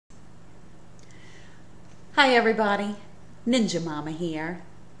Hi everybody, Ninja Mama here.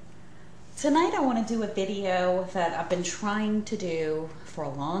 Tonight I want to do a video that I've been trying to do for a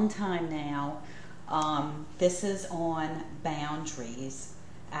long time now. This is on boundaries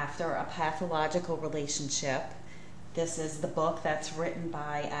after a pathological relationship. This is the book that's written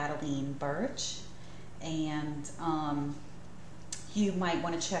by Adeline Birch, and you might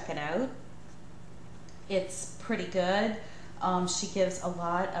want to check it out. It's pretty good. She gives a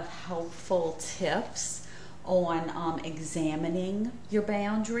lot of helpful tips on examining your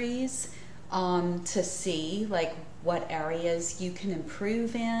boundaries to see like what areas you can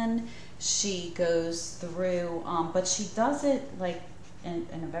improve in. She goes through, but she does it like in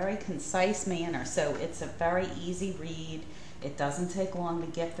a very concise manner, so it's a very easy read. It doesn't take long to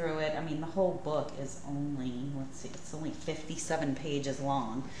get through it. I mean, the whole book is only, let's see, it's only 57 pages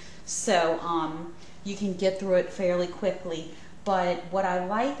long. So you can get through it fairly quickly. But what I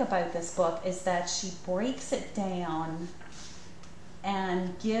like about this book is that she breaks it down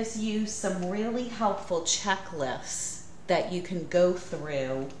and gives you some really helpful checklists that you can go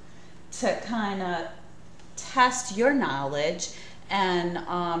through to kind of test your knowledge and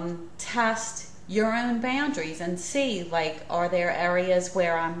test your own boundaries and see, like, are there areas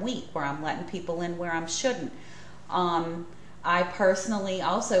where I'm weak, where I'm letting people in where I shouldn't. I personally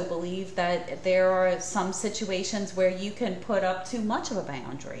also believe that there are some situations where you can put up too much of a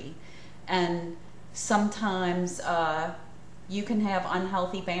boundary, and sometimes you can have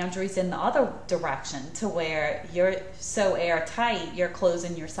unhealthy boundaries in the other direction to where you're so airtight you're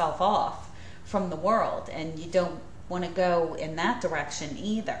closing yourself off from the world, and you don't want to go in that direction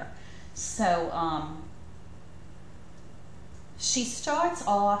either. So she starts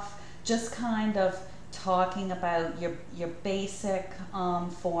off just kind of talking about your basic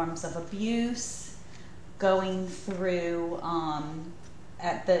forms of abuse, going through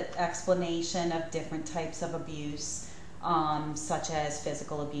at the explanation of different types of abuse, such as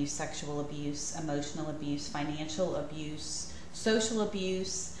physical abuse, sexual abuse, emotional abuse, financial abuse, social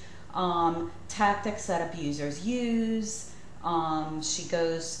abuse, tactics that abusers use. She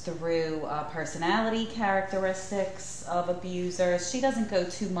goes through personality characteristics of abusers. She doesn't go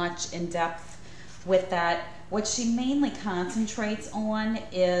too much in depth with that. What she mainly concentrates on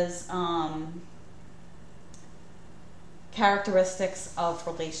is characteristics of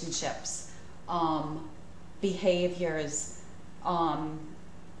relationships, behaviors,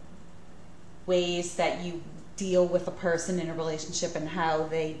 ways that you deal with a person in a relationship and how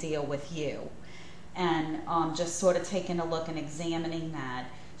they deal with you, and just sort of taking a look and examining that.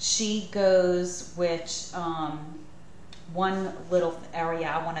 She goes, which one little area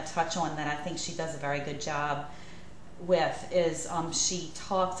I want to touch on that I think she does a very good job with is she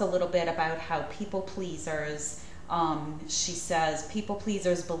talks a little bit about how people pleasers, she says, people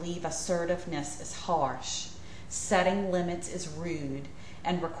pleasers believe assertiveness is harsh, setting limits is rude,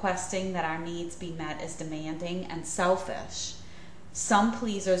 and requesting that our needs be met is demanding and selfish. Some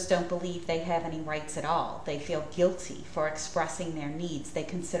pleasers don't believe they have any rights at all. They feel guilty for expressing their needs. They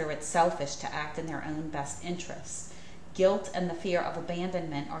consider it selfish to act in their own best interests. Guilt and the fear of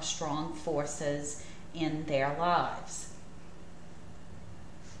abandonment are strong forces in their lives.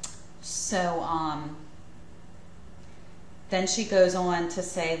 So then she goes on to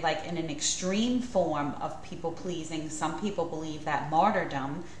say, like, in an extreme form of people pleasing, some people believe that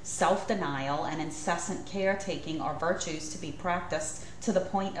martyrdom, self-denial, and incessant caretaking are virtues to be practiced to the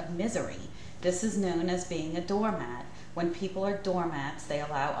point of misery. This is known as being a doormat. When people are doormats, they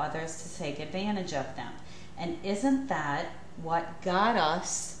allow others to take advantage of them. And isn't that what got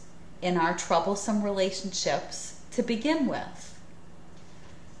us in our troublesome relationships to begin with?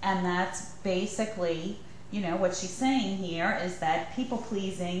 And that's basically, you know, what she's saying here is that people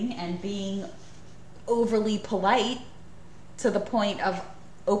pleasing and being overly polite to the point of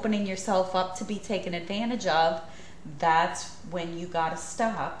opening yourself up to be taken advantage of, that's when you got to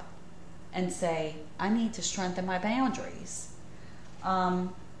stop and say, I need to strengthen my boundaries.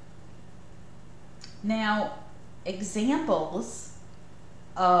 Now, examples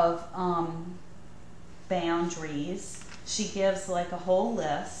of boundaries, she gives like a whole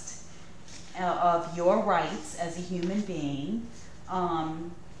list of your rights as a human being,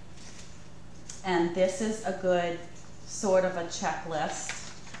 and this is a good sort of a checklist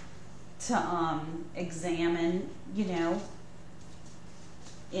to examine, you know,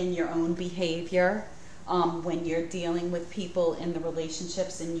 in your own behavior when you're dealing with people in the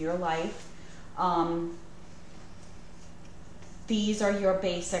relationships in your life. These are your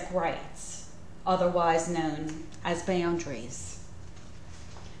basic rights, otherwise known as boundaries.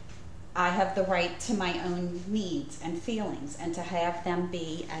 I have the right to my own needs and feelings and to have them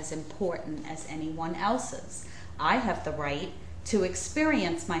be as important as anyone else's. I have the right to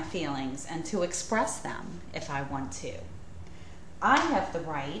experience my feelings and to express them if I want to. I have the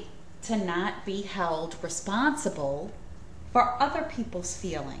right to not be held responsible for other people's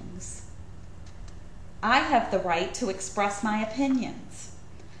feelings. I have the right to express my opinions.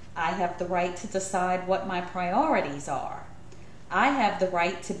 I have the right to decide what my priorities are. I have the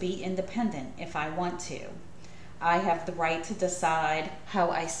right to be independent if I want to. I have the right to decide how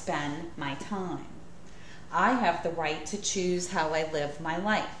I spend my time. I have the right to choose how I live my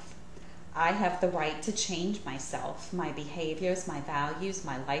life. I have the right to change myself, my behaviors, my values,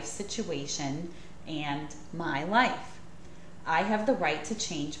 my life situation, and my life. I have the right to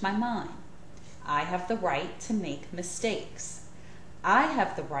change my mind. I have the right to make mistakes. I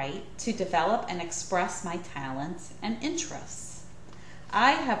have the right to develop and express my talents and interests.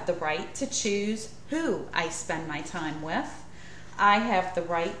 I have the right to choose who I spend my time with. I have the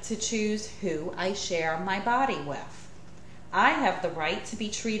right to choose who I share my body with. I have the right to be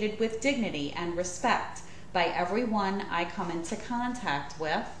treated with dignity and respect by everyone I come into contact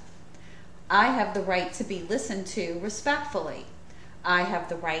with. I have the right to be listened to respectfully. I have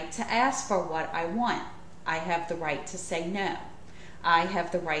the right to ask for what I want. I have the right to say no. I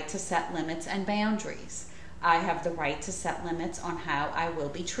have the right to set limits and boundaries. I have the right to set limits on how I will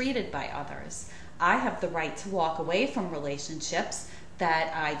be treated by others. I have the right to walk away from relationships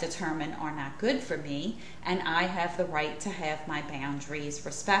that I determine are not good for me, and I have the right to have my boundaries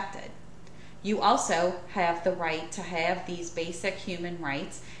respected. You also have the right to have these basic human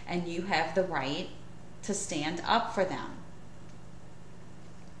rights, and you have the right to stand up for them.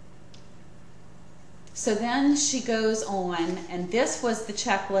 So then she goes on, and this was the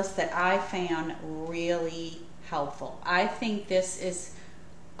checklist that I found really helpful. I think this is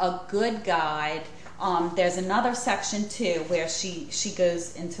a good guide. There's another section too where she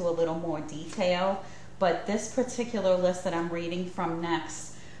goes into a little more detail, but this particular list that I'm reading from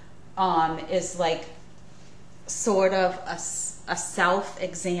next is like sort of a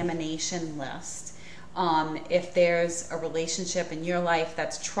self-examination list. If there's a relationship in your life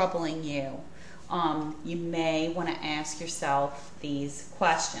that's troubling you, you may want to ask yourself these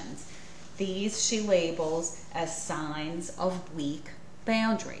questions. These she labels as signs of weak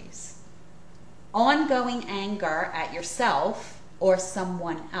boundaries. Ongoing anger at yourself or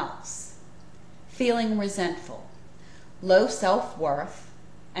someone else. Feeling resentful. Low self-worth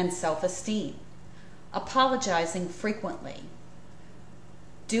and self-esteem. Apologizing frequently.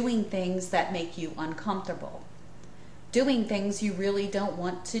 Doing things that make you uncomfortable. Doing things you really don't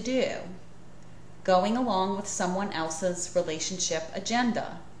want to do. Going along with someone else's relationship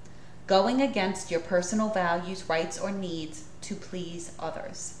agenda. Going against your personal values, rights, or needs to please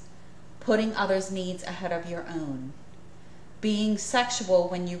others. Putting others' needs ahead of your own. Being sexual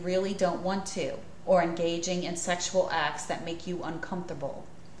when you really don't want to, or engaging in sexual acts that make you uncomfortable.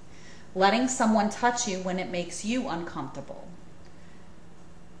 Letting someone touch you when it makes you uncomfortable.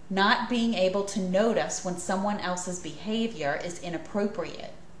 Not being able to notice when someone else's behavior is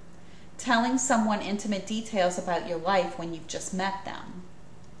inappropriate. Telling someone intimate details about your life when you've just met them.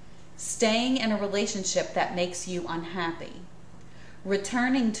 Staying in a relationship that makes you unhappy.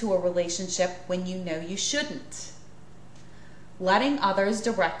 Returning to a relationship when you know you shouldn't. Letting others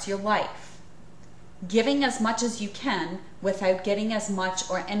direct your life. Giving as much as you can without getting as much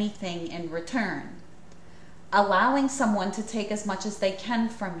or anything in return. Allowing someone to take as much as they can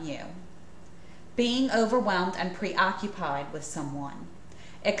from you. Being overwhelmed and preoccupied with someone.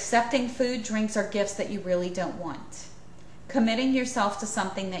 Accepting food, drinks, or gifts that you really don't want. Committing yourself to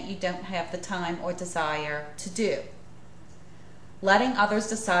something that you don't have the time or desire to do. Letting others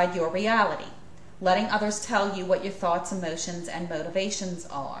decide your reality. Letting others tell you what your thoughts, emotions, and motivations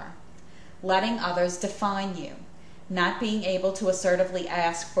are. Letting others define you. Not being able to assertively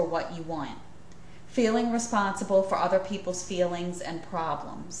ask for what you want. Feeling responsible for other people's feelings and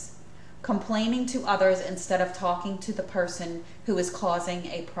problems. Complaining to others instead of talking to the person who is causing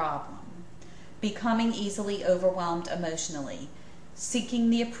a problem. Becoming easily overwhelmed emotionally. Seeking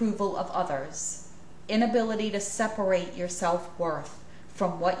the approval of others. Inability to separate your self-worth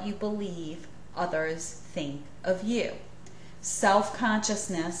from what you believe others think of you.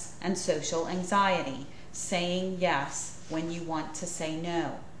 Self-consciousness and social anxiety. Saying yes when you want to say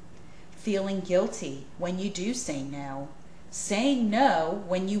no. Feeling guilty when you do say no. Saying no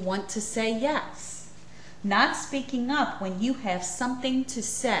when you want to say yes. Not speaking up when you have something to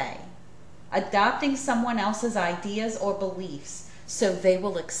say. Adopting someone else's ideas or beliefs so they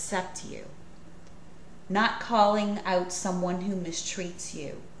will accept you. Not calling out someone who mistreats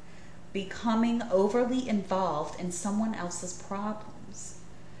you. becoming overly involved in someone else's problems,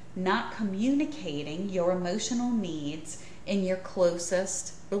 not communicating your emotional needs in your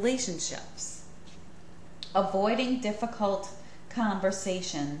closest relationships, avoiding difficult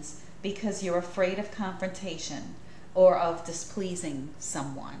conversations because you're afraid of confrontation or of displeasing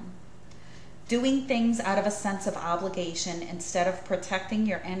someone, doing things out of a sense of obligation instead of protecting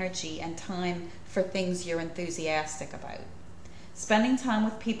your energy and time for things you're enthusiastic about, spending time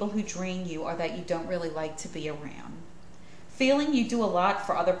with people who drain you or that you don't really like to be around, feeling you do a lot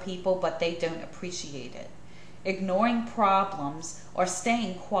for other people but they don't appreciate it, ignoring problems or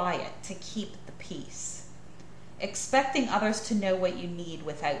staying quiet to keep the peace, expecting others to know what you need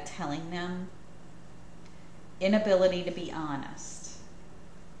without telling them, inability to be honest.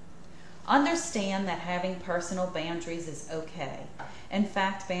 Understand that having personal boundaries is okay. In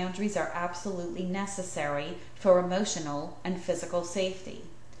fact, boundaries are absolutely necessary for emotional and physical safety,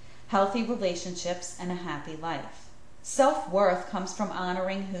 healthy relationships, and a happy life. Self-worth comes from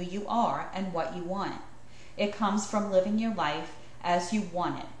honoring who you are and what you want. It comes from living your life as you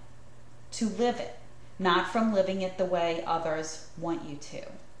want it, to live it, not from living it the way others want you to.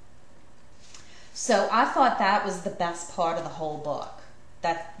 So I thought that was the best part of the whole book,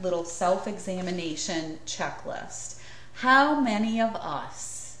 that little self-examination checklist. How many of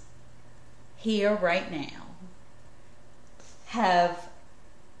us here right now have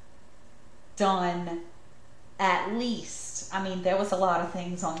done at least, I mean, there was a lot of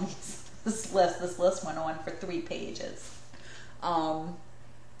things on this list. This list went on for 3 pages. How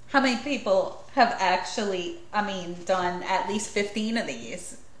many people have actually, done at least 15 of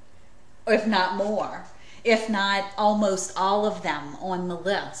these, if not more, if not almost all of them on the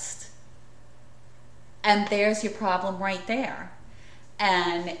list? And there's your problem right there.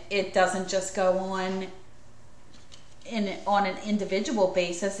 And it doesn't just go on an individual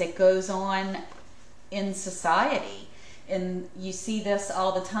basis, it goes on in society. And you see this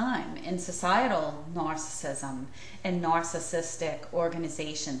all the time in societal narcissism, in narcissistic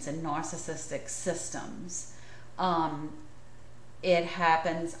organizations, and narcissistic systems. It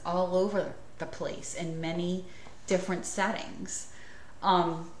happens all over the place in many different settings.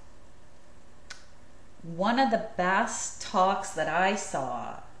 One of the best talks that I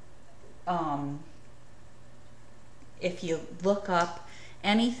saw, if you look up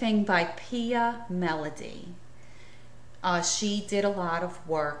anything by Pia Mellody, she did a lot of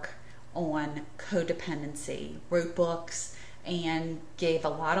work on codependency, wrote books, and gave a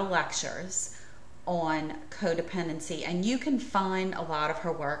lot of lectures on codependency. And you can find a lot of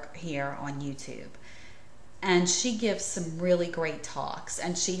her work here on YouTube. And she gives some really great talks,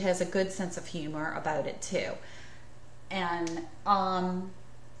 and she has a good sense of humor about it too. And a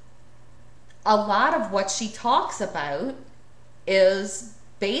lot of what she talks about is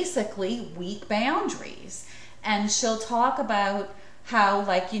basically weak boundaries. And she'll talk about how,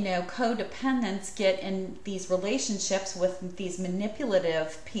 codependents get in these relationships with these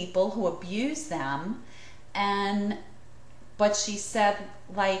manipulative people who abuse them. But she said,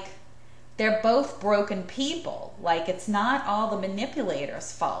 they're both broken people. It's not all the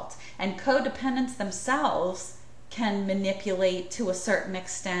manipulator's fault. And codependents themselves can manipulate to a certain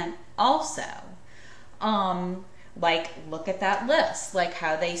extent also. Look at that list,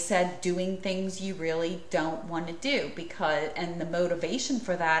 how they said doing things you really don't want to do, and the motivation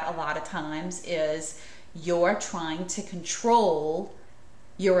for that a lot of times is you're trying to control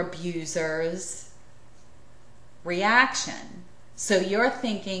your abuser's reaction. So you're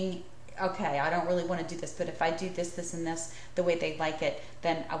thinking, okay, I don't really want to do this, but if I do this, this, and this the way they like it,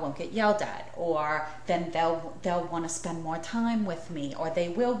 then I won't get yelled at, or then they'll want to spend more time with me, or they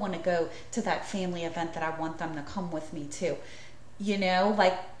will want to go to that family event that I want them to come with me to.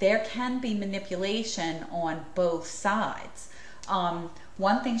 There can be manipulation on both sides.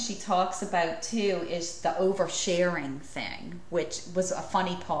 One thing she talks about too is the oversharing thing, which was a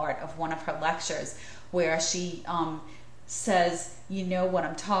funny part of one of her lectures, where she says, you know what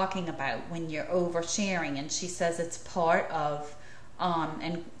I'm talking about when you're oversharing. And she says it's part of,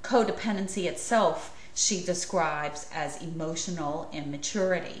 and codependency itself, she describes as emotional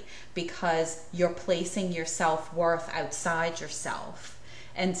immaturity, because you're placing your self-worth outside yourself.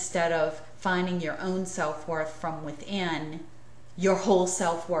 Instead of finding your own self-worth from within, your whole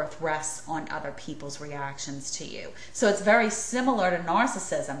self-worth rests on other people's reactions to you. So it's very similar to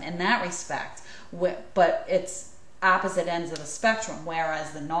narcissism in that respect, but it's opposite ends of the spectrum,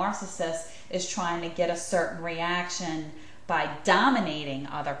 whereas the narcissist is trying to get a certain reaction by dominating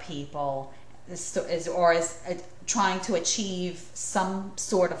other people, or is trying to achieve some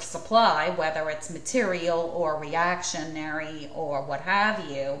sort of supply, whether it's material or reactionary or what have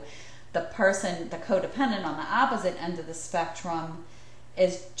you. the person, the codependent on the opposite end of the spectrum,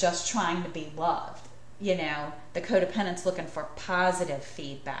 is just trying to be loved. You know, the codependent's looking for positive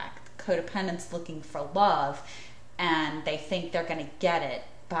feedback. The codependent's looking for love, and they think they're going to get it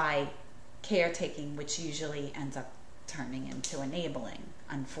by caretaking, which usually ends up turning into enabling,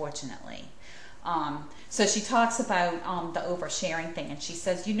 unfortunately. So she talks about the oversharing thing, and she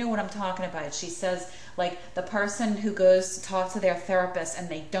says, you know what I'm talking about. She says, like, the person who goes to talk to their therapist and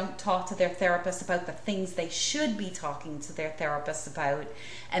they don't talk to their therapist about the things they should be talking to their therapist about,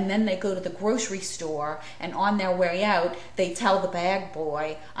 and then they go to the grocery store, and on their way out they tell the bag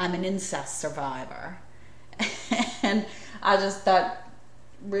boy, I'm an incest survivor. And I just thought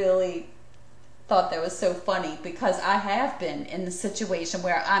that was so funny, because I have been in the situation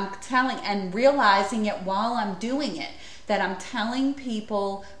where I'm telling and realizing it while I'm doing it, that I'm telling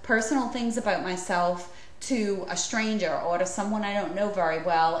people personal things about myself to a stranger or to someone I don't know very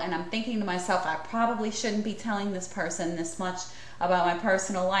well, and I'm thinking to myself, I probably shouldn't be telling this person this much about my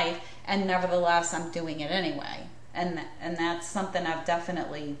personal life, and nevertheless I'm doing it anyway. And that's something I've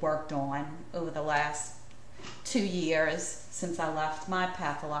definitely worked on over the last 2 years since I left my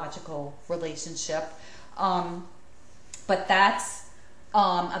pathological relationship. But that's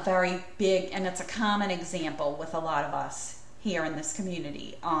a very big, and it's a common example with a lot of us here in this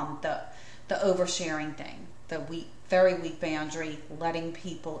community, the oversharing thing, the very weak boundary, letting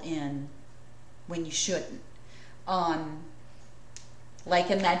people in when you shouldn't.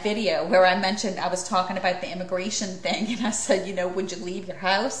 Like in that video where I mentioned, I was talking about the immigration thing, and I said, you know, would you leave your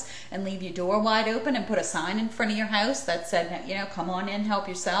house and leave your door wide open and put a sign in front of your house that said, you know, come on in, help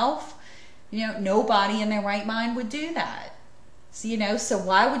yourself? You know, nobody in their right mind would do that. So, you know, so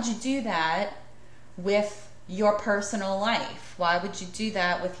why would you do that with your personal life? Why would you do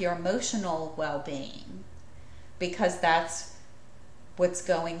that with your emotional well-being? Because that's what's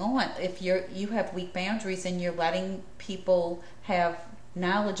going on. If you have weak boundaries and you're letting people have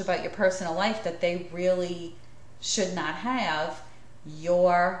knowledge about your personal life that they really should not have,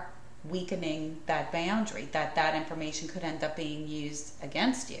 you're weakening that boundary, that information could end up being used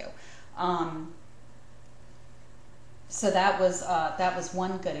against you. So that was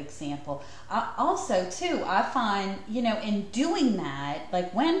one good example. Also, too, I find, you know, in doing that,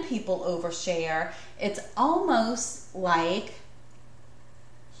 like when people overshare, it's almost like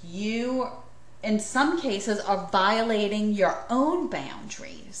you, in some cases, are violating your own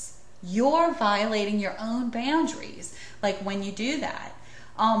boundaries. You're violating your own boundaries, like when you do that.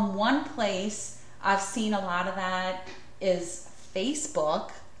 One place I've seen a lot of that is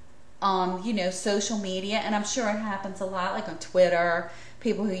Facebook. You know, social media, and I'm sure it happens a lot, like on Twitter,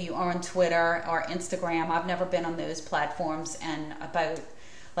 people who are on Twitter or Instagram. I've never been on those platforms, and about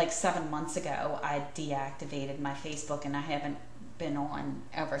like 7 months ago, I deactivated my Facebook, and I haven't been on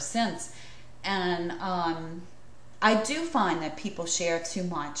ever since. And I do find that people share too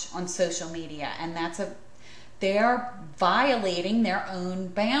much on social media, and they're violating their own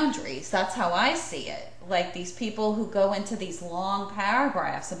boundaries. That's how I see it. Like these people who go into these long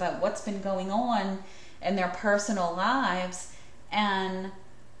paragraphs about what's been going on in their personal lives, and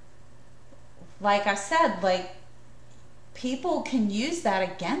like I said, like people can use that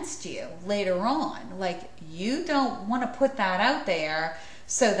against you later on. Like you don't want to put that out there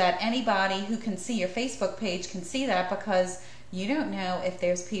so that anybody who can see your Facebook page can see that, because you don't know if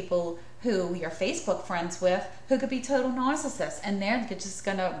there's people who you're Facebook friends with who could be total narcissists, and they're just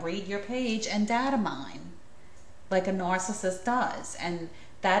going to read your page and data mine like a narcissist does, and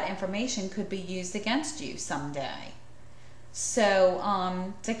that information could be used against you someday. So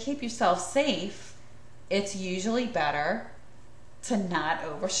to keep yourself safe, it's usually better to not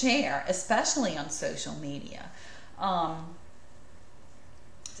overshare, especially on social media.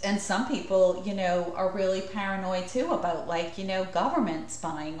 And some people, you know, are really paranoid too about, like, you know, government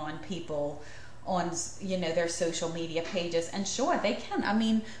spying on people on, you know, their social media pages. And sure, they can. I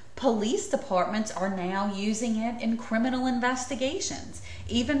mean, police departments are now using it in criminal investigations.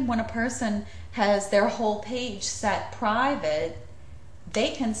 Even when a person has their whole page set private, they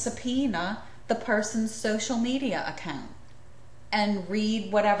can subpoena the person's social media account and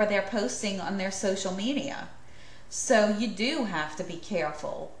read whatever they're posting on their social media. So you do have to be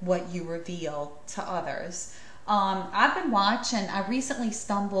careful what you reveal to others. I've been watching, I recently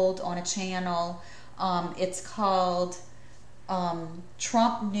stumbled on a channel. It's called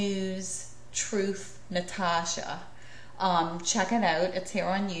Trump News Truth Natasha. Check it out. It's here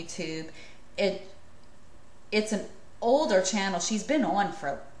on YouTube. It's an older channel. She's been on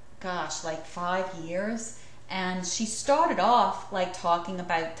for, gosh, like 5 years. And she started off like talking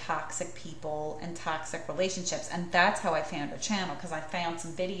about toxic people and toxic relationships, and that's how I found her channel, because I found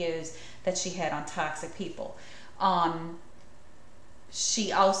some videos that she had on toxic people.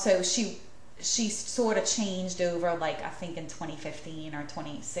 She also she sort of changed over, like I think in 2015 or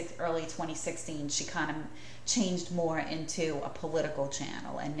early 2016, she kind of changed more into a political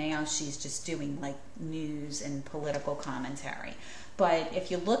channel, and now she's just doing like news and political commentary. But if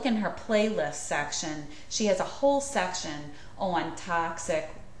you look in her playlist section, she has a whole section on toxic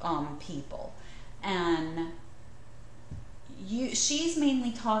people, and she's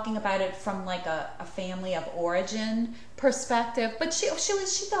mainly talking about it from like a family of origin perspective, but she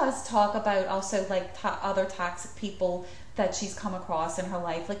does talk about also like other toxic people that she's come across in her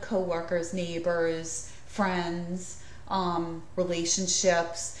life, like coworkers, neighbors, friends,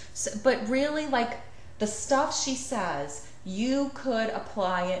 relationships. But really, like, the stuff she says, you could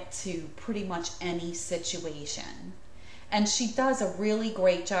apply it to pretty much any situation. And she does a really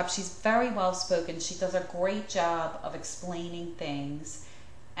great job. She's very well spoken. She does a great job of explaining things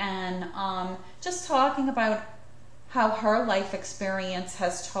and just talking about how her life experience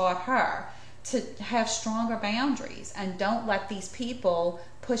has taught her to have stronger boundaries, and don't let these people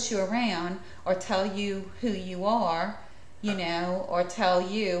push you around or tell you who you are, you know, or tell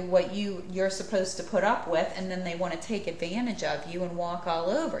you what you're supposed to put up with, and then they want to take advantage of you and walk all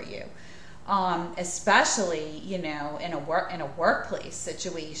over you. Especially, you know, in a workplace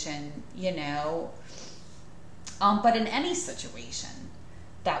situation, you know, but in any situation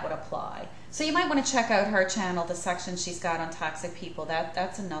that would apply. So you might want to check out her channel, the section she's got on toxic people.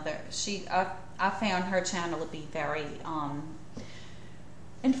 That's another. I found her channel to be very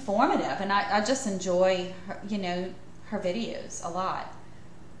informative, and I just enjoy her, you know, her videos a lot.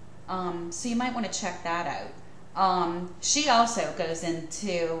 So you might want to check that out. She also goes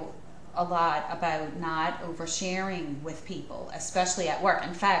into a lot about not oversharing with people, especially at work.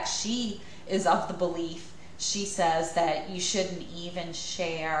 In fact, she is of the belief, she says, that you shouldn't even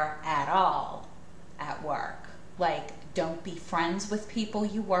share at all at work. Like, don't be friends with people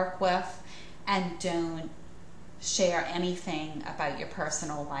you work with, and don't share anything about your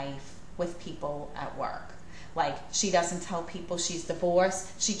personal life with people at work. Like, she doesn't tell people she's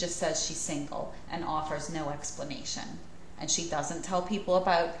divorced, she just says she's single and offers no explanation. And she doesn't tell people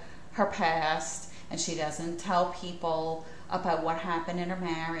about her past, and she doesn't tell people about what happened in her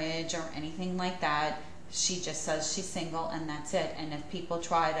marriage or anything like that. She just says she's single, and that's it. And if people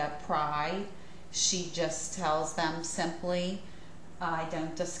try to pry, she just tells them simply, I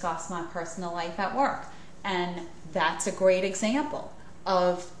don't discuss my personal life at work. And that's a great example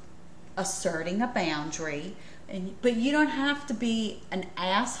of asserting a boundary. But you don't have to be an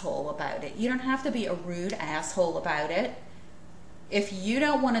asshole about it. You don't have to be a rude asshole about it. If you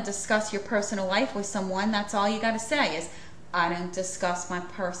don't want to discuss your personal life with someone, that's all you got to say is, I don't discuss my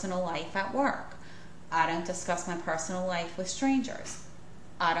personal life at work. I don't discuss my personal life with strangers.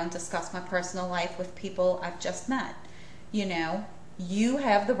 I don't discuss my personal life with people I've just met. You know, you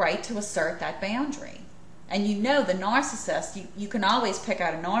have the right to assert that boundary. And you know, the narcissist, you can always pick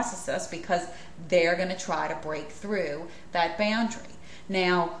out a narcissist, because they're going to try to break through that boundary.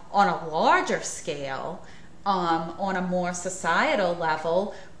 Now, on a larger scale, on a more societal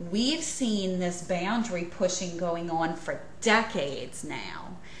level, we've seen this boundary pushing going on for decades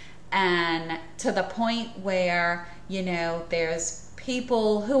now. And to the point where, you know, there's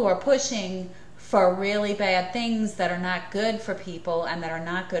people who are pushing for really bad things that are not good for people and that are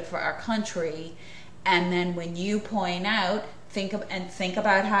not good for our country. And then when you point out, think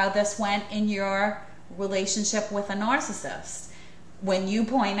about how this went in your relationship with a narcissist. When you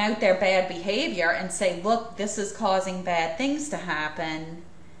point out their bad behavior and say, look, this is causing bad things to happen,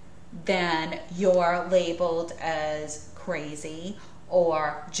 then you're labeled as crazy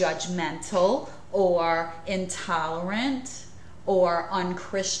or judgmental or intolerant or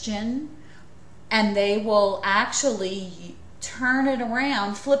unchristian. And they will actually turn it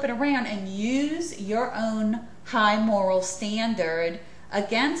around, flip it around, and use your own high moral standard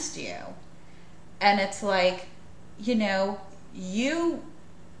against you. And it's like, you know, you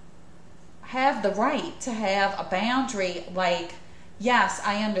have the right to have a boundary. Like, yes,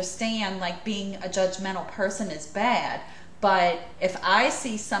 I understand, like, being a judgmental person is bad, but if I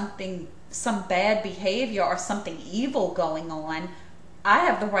see some bad behavior or something evil going on, I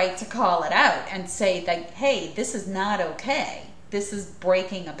have the right to call it out and say that, hey, this is not okay. This is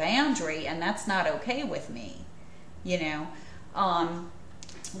breaking a boundary, and that's not okay with me. You know,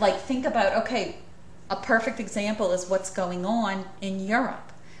 like, think about, okay, a perfect example is what's going on in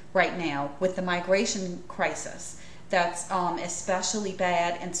Europe right now with the migration crisis. that's especially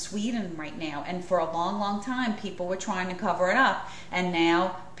bad in Sweden right now. And for a long, long time, people were trying to cover it up. And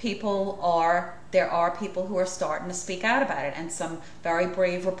now there are people who are starting to speak out about it. And some very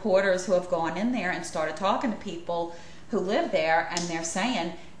brave reporters who have gone in there and started talking to people who live there. And they're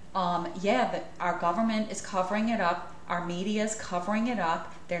saying, yeah, our government is covering it up. Our media is covering it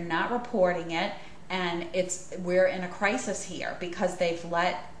up. They're not reporting it. And we're in a crisis here because they've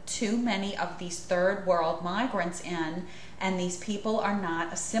let too many of these third world migrants in, and these people are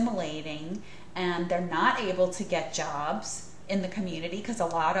not assimilating, and they're not able to get jobs in the community because a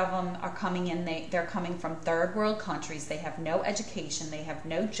lot of them are coming in, they're coming from third world countries. They have no education, they have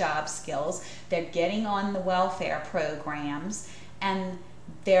no job skills, they're getting on the welfare programs, and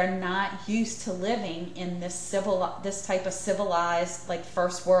they're not used to living in this type of civilized, like,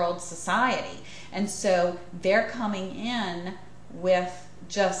 first world society. And so they're coming in with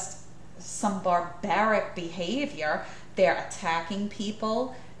just some barbaric behavior. They're attacking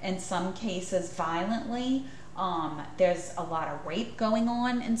people, in some cases violently. There's a lot of rape going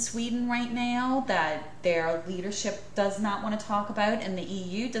on in Sweden right now that their leadership does not want to talk about, and the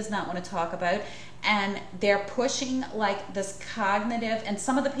EU does not want to talk about. And they're pushing, like, this cognitive, and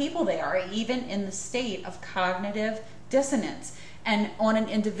some of the people there are even in the state of cognitive dissonance. And on an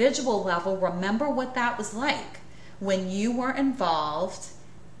individual level, remember what that was like when you were involved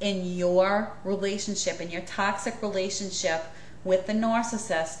in your relationship, in your toxic relationship with the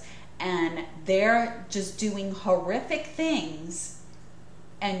narcissist, and they're just doing horrific things,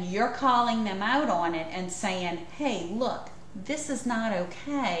 and you're calling them out on it and saying, hey, look, this is not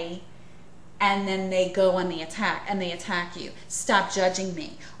okay. And then they go on the attack, and they attack you. Stop judging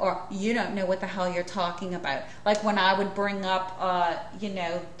me. Or, you don't know what the hell you're talking about. Like when I would bring up,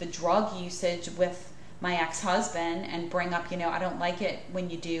 the drug usage with my ex-husband, and bring up, I don't like it when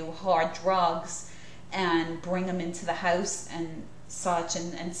you do hard drugs, and bring them into the house and such,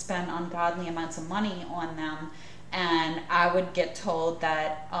 and spend ungodly amounts of money on them. And I would get told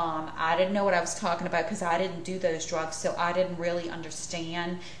that I didn't know what I was talking about because I didn't do those drugs, so I didn't really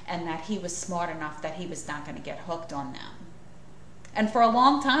understand, and that he was smart enough that he was not going to get hooked on them. And for a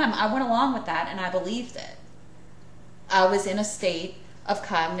long time, I went along with that, and I believed it. I was in a state of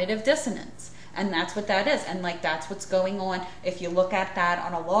cognitive dissonance, and that's what that is. And, like, that's what's going on. If you look at that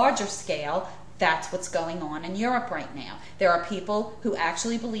on a larger scale, that's what's going on in Europe right now. There are people who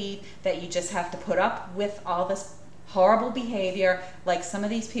actually believe that you just have to put up with all this horrible behavior. Like some of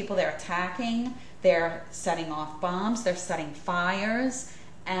these people, they're attacking, they're setting off bombs, they're setting fires,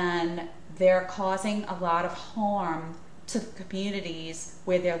 and they're causing a lot of harm to the communities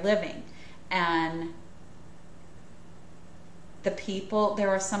where they're living. And there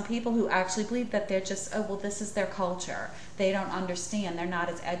are some people who actually believe that they're just, oh, well, this is their culture. They don't understand. They're not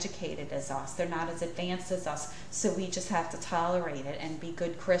as educated as us. They're not as advanced as us. So we just have to tolerate it and be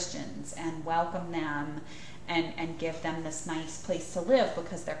good Christians and welcome them and give them this nice place to live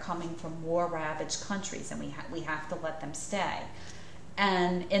because they're coming from war-ravaged countries, and we have to let them stay.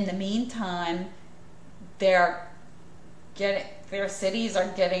 And in the meantime, their cities are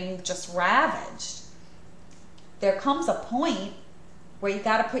getting just ravaged. There comes a point where you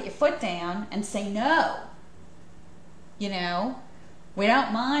got to put your foot down and say no. We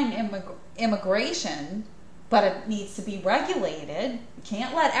don't mind immigration, but it needs to be regulated. You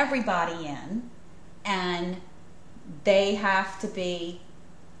can't let everybody in, and they have to be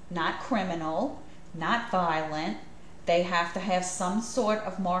not criminal, not violent. They have to have some sort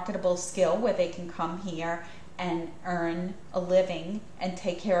of marketable skill where they can come here and earn a living and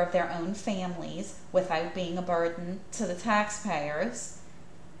take care of their own families without being a burden to the taxpayers.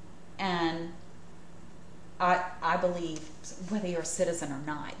 And I believe whether you're a citizen or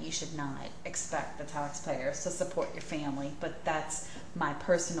not, you should not expect the taxpayers to support your family, but that's my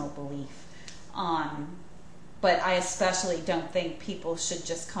personal belief. But I especially don't think people should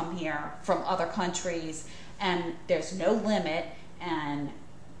just come here from other countries and there's no limit and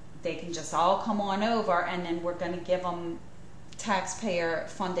they can just all come on over, and then we're going to give them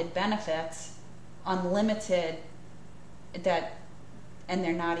taxpayer-funded benefits, unlimited, and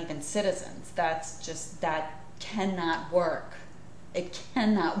they're not even citizens. That cannot work. It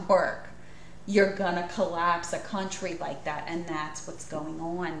cannot work. You're going to collapse a country like that, and that's what's going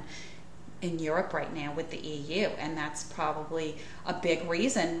on in Europe right now with the EU, and that's probably a big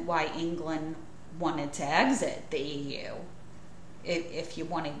reason why England wanted to exit the EU. If you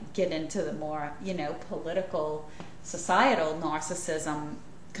want to get into the more, political, societal narcissism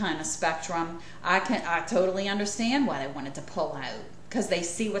kind of spectrum, I totally understand why they wanted to pull out, because they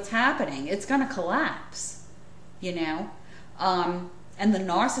see what's happening. It's going to collapse, And And the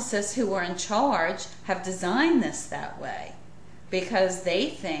narcissists who are in charge have designed this that way because they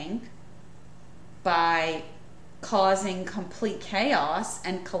think by causing complete chaos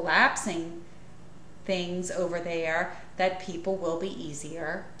and collapsing things over there that people will be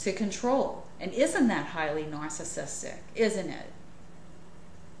easier to control. And isn't that highly narcissistic? Isn't it?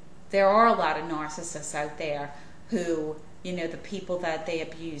 There are a lot of narcissists out there who, you know, the people that they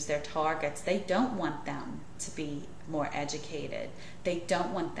abuse, their targets, they don't want them to be more educated. They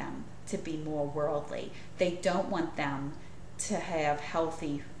don't want them to be more worldly. They don't want them to have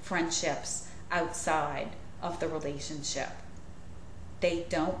healthy friendships outside of the relationship. They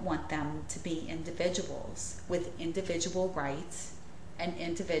don't want them to be individuals with individual rights and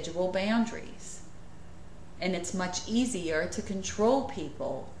individual boundaries. And it's much easier to control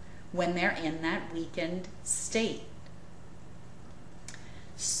people when they're in that weakened state.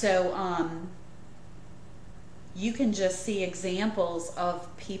 So you can just see examples of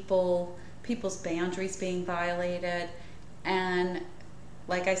people's boundaries being violated, and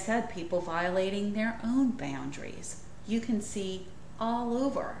like I said, people violating their own boundaries. You can see all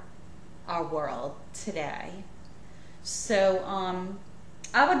over our world today. So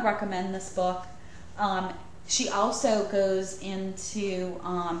I would recommend this book. She also goes into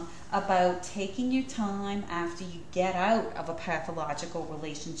about taking your time after you get out of a pathological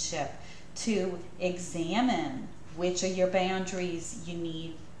relationship to examine which of your boundaries you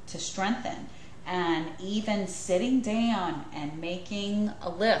need to strengthen, and even sitting down and making a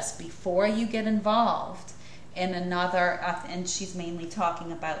list before you get involved in another, and she's mainly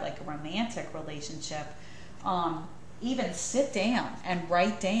talking about like a romantic relationship, even sit down and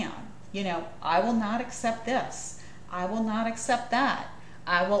write down, you know, I will not accept this, I will not accept that,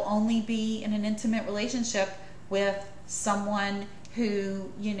 I will only be in an intimate relationship with someone who,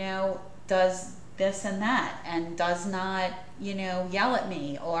 you know, does this and that and does not, you know, yell at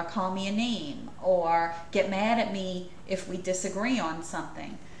me or call me a name or get mad at me if we disagree on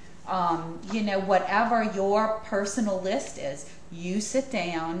something. You know, whatever your personal list is, you sit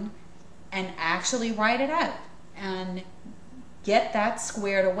down and actually write it out and get that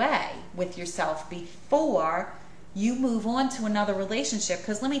squared away with yourself before you move on to another relationship.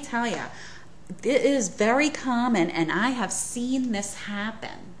 Because let me tell you, it is very common, and I have seen this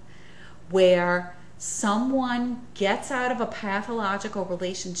happen, where someone gets out of a pathological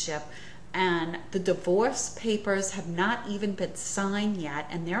relationship and the divorce papers have not even been signed yet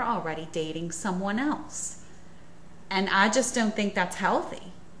and they're already dating someone else. And I just don't think that's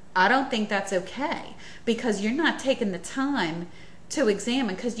healthy. I don't think that's okay, because you're not taking the time to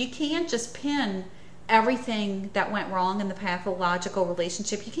examine, because you can't just pin everything that went wrong in the pathological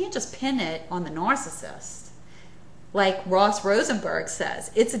relationship. You can't just pin it on the narcissist. Like Ross Rosenberg says,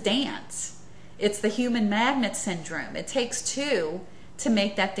 it's a dance. It's the human magnet syndrome. It takes two to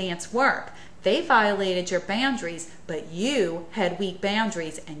make that dance work. They violated your boundaries, but you had weak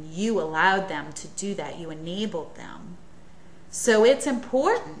boundaries and you allowed them to do that. You enabled them. So it's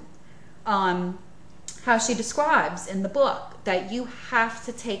important, how she describes in the book, that you have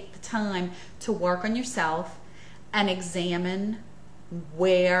to take the time to work on yourself and examine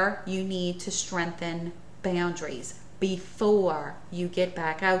where you need to strengthen boundaries before you get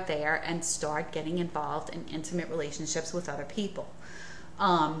back out there and start getting involved in intimate relationships with other people.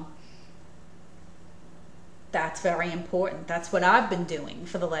 That's very important. That's what I've been doing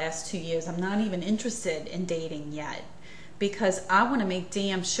for the last 2 years. I'm not even interested in dating yet, because I want to make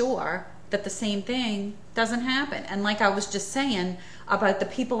damn sure that the same thing doesn't happen. And like I was just saying about the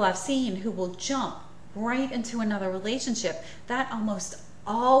people I've seen who will jump right into another relationship, that almost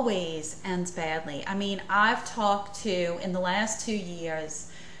always ends badly. I mean, I've talked to, in the last 2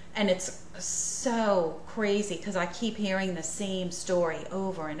 years, and it's so crazy because I keep hearing the same story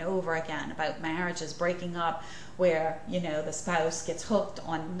over and over again about marriages breaking up where, you know, the spouse gets hooked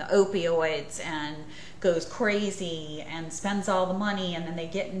on the opioids and goes crazy and spends all the money, and then they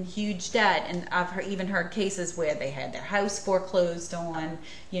get in huge debt. And I've even heard cases where they had their house foreclosed on,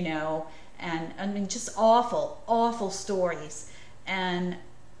 you know, and I mean, just awful, awful stories. And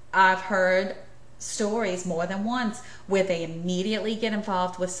I've heard stories more than once where they immediately get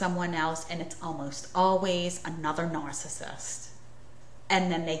involved with someone else, and it's almost always another narcissist. And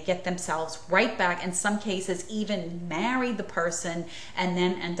then they get themselves right back, in some cases even marry the person, and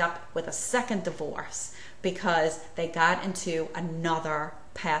then end up with a second divorce because they got into another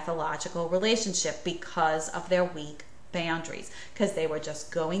pathological relationship because of their weak boundaries, because they were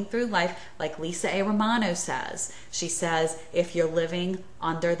just going through life. Like Lisa A. Romano says, she says, if you're living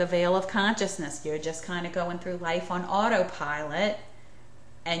under the veil of consciousness, you're just kind of going through life on autopilot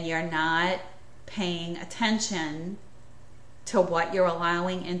and you're not paying attention to what you're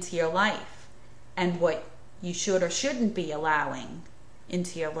allowing into your life and what you should or shouldn't be allowing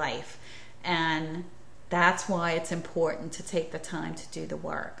into your life. And that's why it's important to take the time to do the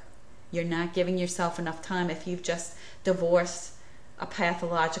work. You're not giving yourself enough time if you've just divorced a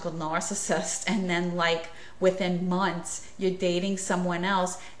pathological narcissist and then like within months you're dating someone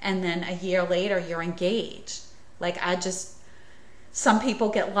else and then a year later you're engaged. Like some people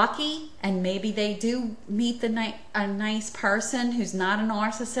get lucky and maybe they do meet a nice person who's not a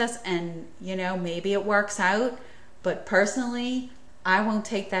narcissist and maybe it works out. But personally, I won't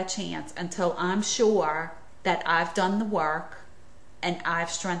take that chance until I'm sure that I've done the work and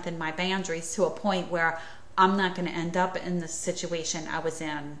I've strengthened my boundaries to a point where I'm not going to end up in the situation I was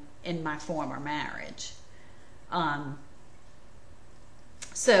in my former marriage.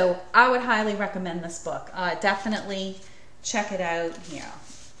 So I would highly recommend this book. Definitely check it out. Here,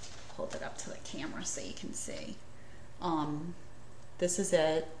 I'll hold it up to the camera so you can see. This is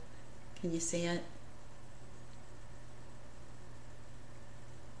it. Can you see it?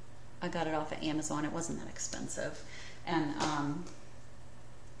 I got it off of Amazon. It wasn't that expensive. And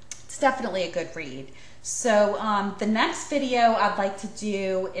it's definitely a good read. So the next video I'd like to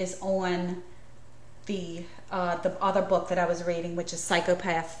do is on the other book that I was reading, which is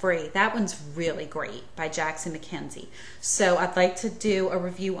Psychopath Free. That one's really great, by Jackson McKenzie. So I'd like to do a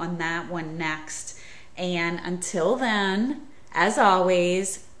review on that one next. And until then, as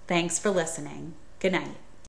always, thanks for listening. Good night.